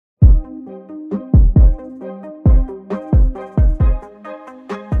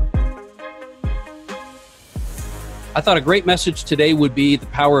I thought a great message today would be the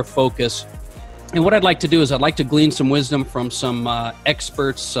power of focus. And what I'd like to do is I'd like to glean some wisdom from some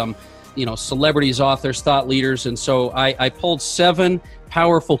experts, some celebrities, authors, thought leaders. And so I pulled 7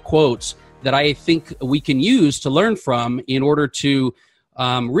 powerful quotes that I think we can use to learn from in order to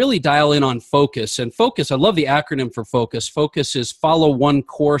really dial in on focus. And focus, I love the acronym for focus. Focus is follow one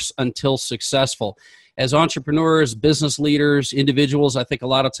course until successful. As entrepreneurs, business leaders, individuals, I think a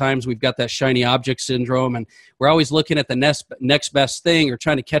lot of times we've got that shiny object syndrome, and we're always looking at the next best thing or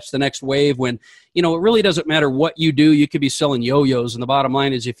trying to catch the next wave when, it really doesn't matter what you do. You could be selling yo-yos, and the bottom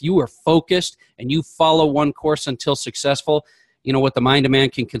line is if you are focused and you follow one course until successful, what the mind of man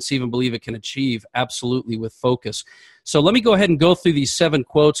can conceive and believe it can achieve absolutely with focus. So let me go ahead and go through these 7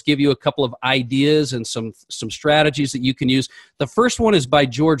 quotes, give you a couple of ideas and some strategies that you can use. The first one is by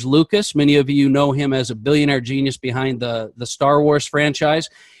George Lucas. Many of you know him as a billionaire genius behind the Star Wars franchise.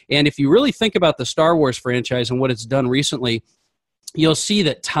 And if you really think about the Star Wars franchise and what it's done recently, you'll see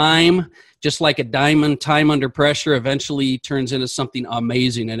that time, just like a diamond, time under pressure eventually turns into something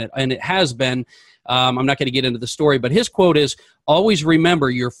amazing. And it has been. I'm not going to get into the story, but his quote is, always remember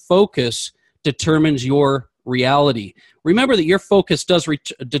your focus determines your reality. Remember that your focus does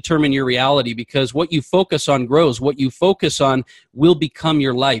determine your reality, because what you focus on grows. What you focus on will become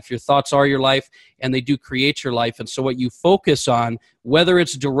your life. Your thoughts are your life, and they do create your life. And so what you focus on, whether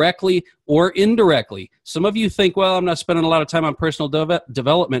it's directly or indirectly, some of you think, well, I'm not spending a lot of time on personal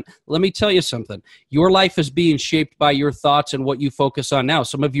development. Let me tell you something. Your life is being shaped by your thoughts and what you focus on now.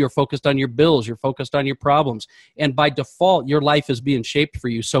 Some of you are focused on your bills. You're focused on your problems. And by default, your life is being shaped for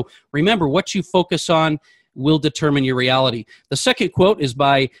you. So remember, what you focus on will determine your reality. The second quote is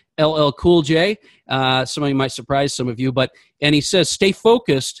by LL Cool J. Some of you might surprise some of you, and he says, stay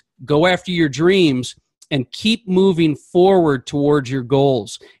focused, go after your dreams, and keep moving forward towards your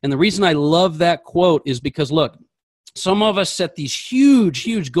goals. And the reason I love that quote is because, look, some of us set these huge,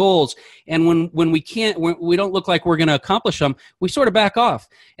 huge goals, and when we don't look like we're going to accomplish them, we sort of back off.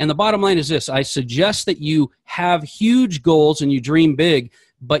 And the bottom line is this: I suggest that you have huge goals and you dream big,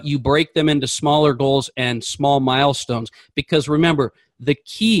 but you break them into smaller goals and small milestones. Because remember, the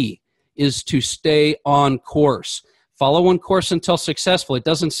key is to stay on course. Follow one course until successful. It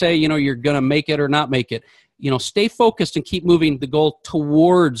doesn't say, you're going to make it or not make it. Stay focused and keep moving the goal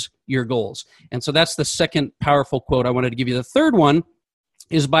towards your goals. And so that's the second powerful quote I wanted to give you. The third one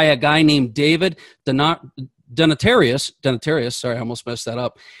is by a guy named David Donatarius. Sorry, I almost messed that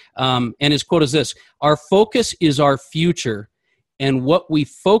up. And his quote is this: our focus is our future, and what we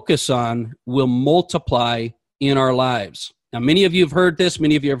focus on will multiply in our lives. Now, many of you have heard this.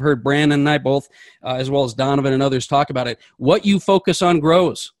 Many of you have heard Brandon and I both, as well as Donovan and others, talk about it. What you focus on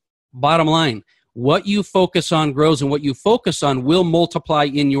grows. Bottom line, what you focus on grows, and what you focus on will multiply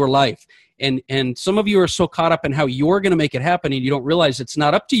in your life. And some of you are so caught up in how you're going to make it happen, and you don't realize it's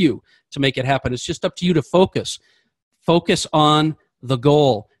not up to you to make it happen. It's just up to you to focus. Focus on the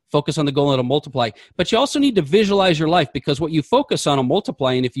goal. Focus on the goal and it'll multiply. But you also need to visualize your life, because what you focus on will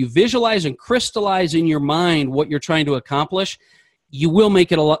multiply. And if you visualize and crystallize in your mind what you're trying to accomplish, you will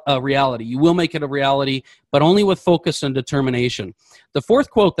make it a reality. You will make it a reality, but only with focus and determination. The fourth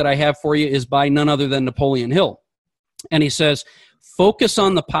quote that I have for you is by none other than Napoleon Hill. And he says, focus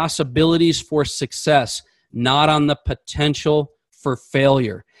on the possibilities for success, not on the potential for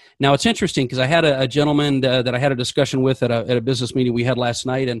failure. Now, it's interesting because I had a gentleman that I had a discussion with at a business meeting we had last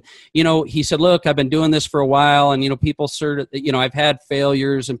night. And, he said, look, I've been doing this for a while. And, people I've had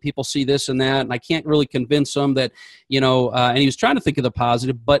failures and people see this and that. And I can't really convince them that, and he was trying to think of the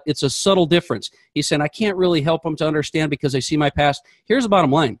positive, but it's a subtle difference. He said, I can't really help them to understand because they see my past. Here's the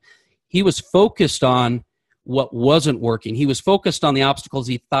bottom line. He was focused on what wasn't working. He was focused on the obstacles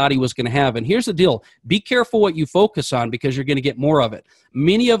he thought he was going to have. And here's the deal. Be careful what you focus on, because you're going to get more of it.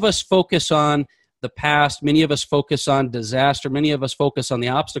 Many of us focus on the past. Many of us focus on disaster. Many of us focus on the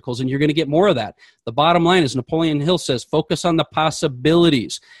obstacles, and you're going to get more of that. The bottom line is, Napoleon Hill says, focus on the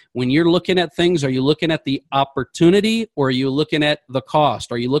possibilities. When you're looking at things, are you looking at the opportunity, or are you looking at the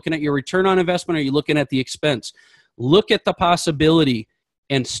cost? Are you looking at your return on investment, or are you looking at the expense? Look at the possibility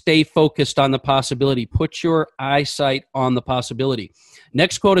and stay focused on the possibility. Put your eyesight on the possibility.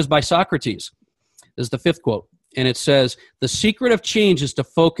 Next quote is by Socrates. This is the fifth quote. And it says, the secret of change is to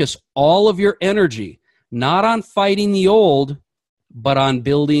focus all of your energy, not on fighting the old, but on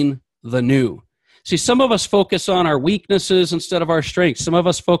building the new. See, some of us focus on our weaknesses instead of our strengths. Some of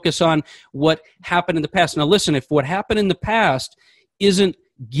us focus on what happened in the past. Now listen, if what happened in the past isn't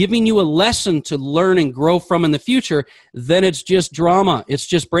giving you a lesson to learn and grow from in the future, then it's just drama. It's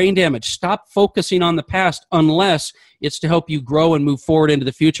just brain damage. Stop focusing on the past unless it's to help you grow and move forward into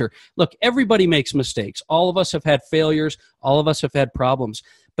the future. Look, everybody makes mistakes. All of us have had failures. All of us have had problems.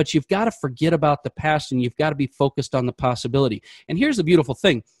 But you've got to forget about the past, and you've got to be focused on the possibility. And here's the beautiful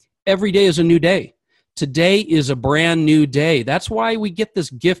thing. Every day is a new day. Today is a brand new day. That's why we get this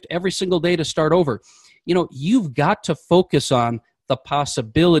gift every single day to start over. You know, you've got to focus on the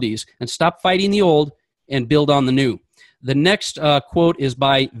possibilities and stop fighting the old and build on the new. The next quote is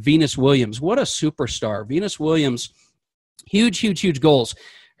by Venus Williams. What a superstar. Venus Williams, huge goals.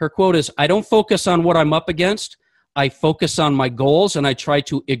 Her quote is, "I don't focus on what I'm up against. I focus on my goals and I try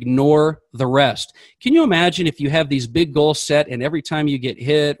to ignore the rest." Can you imagine if you have these big goals set and every time you get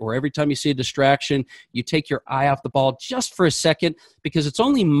hit or every time you see a distraction, you take your eye off the ball just for a second, because it's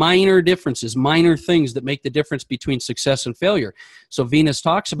only minor differences, minor things that make the difference between success and failure. So Venus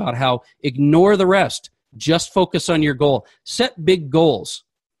talks about how ignore the rest, just focus on your goal. Set big goals.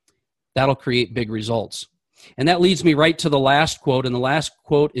 That'll create big results. And that leads me right to the last quote, and the last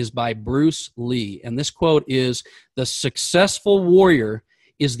quote is by Bruce Lee. And this quote is, "The successful warrior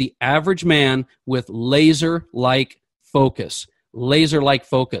is the average man with laser-like focus." Laser-like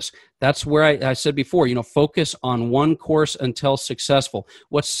focus. That's where I said before, focus on one course until successful.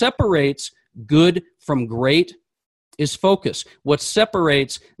 What separates good from great is focus. What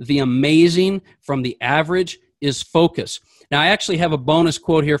separates the amazing from the average is focus. Now, I actually have a bonus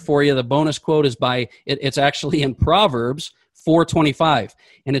quote here for you. The bonus quote is it's actually in Proverbs 4:25,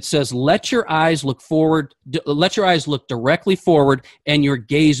 and it says, let your eyes look directly forward and your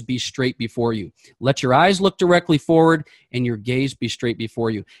gaze be straight before you. Let your eyes look directly forward and your gaze be straight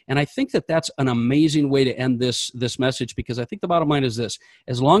before you. And I think that that's an amazing way to end this message, because I think the bottom line is this: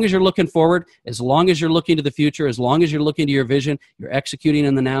 as long as you're looking forward, as long as you're looking to the future, as long as you're looking to your vision, you're executing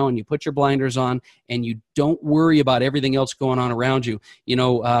in the now, and you put your blinders on and you don't worry about everything else going on around you.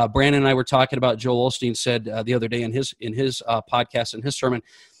 Brandon and I were talking about, Joel Osteen said the other day in his podcast, in his sermon,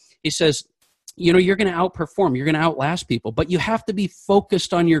 he says, you're going to outperform, you're going to outlast people, but you have to be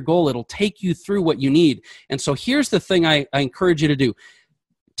focused on your goal. It'll take you through what you need. And so here's the thing I encourage you to do.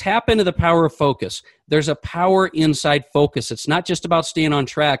 Tap into the power of focus. There's a power inside focus. It's not just about staying on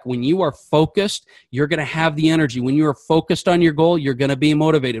track. When you are focused, you're going to have the energy. When you are focused on your goal, you're going to be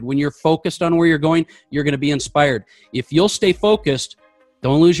motivated. When you're focused on where you're going, you're going to be inspired. If you'll stay focused,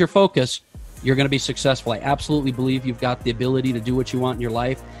 don't lose your focus, you're going to be successful. I absolutely believe you've got the ability to do what you want in your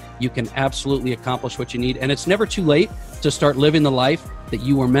life. You can absolutely accomplish what you need. And it's never too late to start living the life that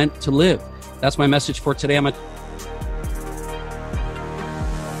you were meant to live. That's my message for today. I'm